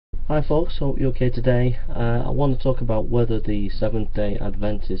Hi folks, hope you're okay today. I want to talk about whether the Seventh-day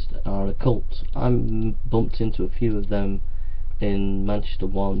Adventists are a cult. I bumped into a few of them in Manchester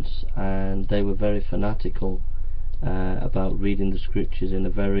once, and they were very fanatical about reading the scriptures in a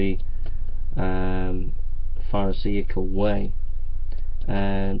very pharisaical way,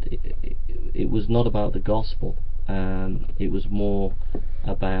 and it was not about the gospel. It was more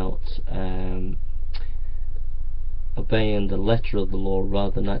about obeying the letter of the law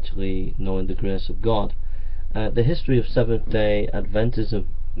rather than actually knowing the grace of God. The history of Seventh-day Adventism,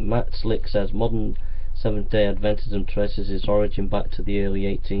 Matt Slick says, modern Seventh-day Adventism traces its origin back to the early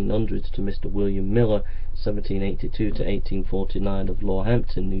 1800s to Mr. William Miller, 1782 to 1849, of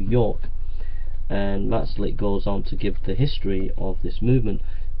Lawhampton, New York. And Matt Slick goes on to give the history of this movement.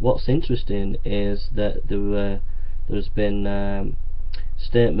 What's interesting is that there's been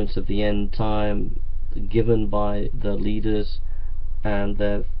statements of the end time given by the leaders, and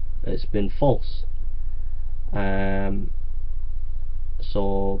it's been false. So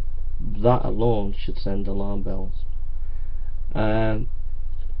that alone should send alarm bells. I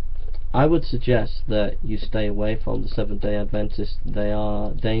would suggest that you stay away from the Seventh-day Adventists. They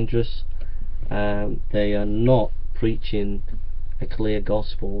are dangerous. They are not preaching a clear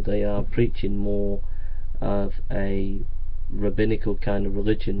gospel. They are preaching more of a rabbinical kind of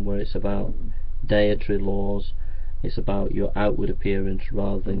religion, where it's about dietary laws. It's about your outward appearance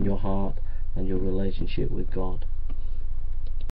rather than your heart and your relationship with God.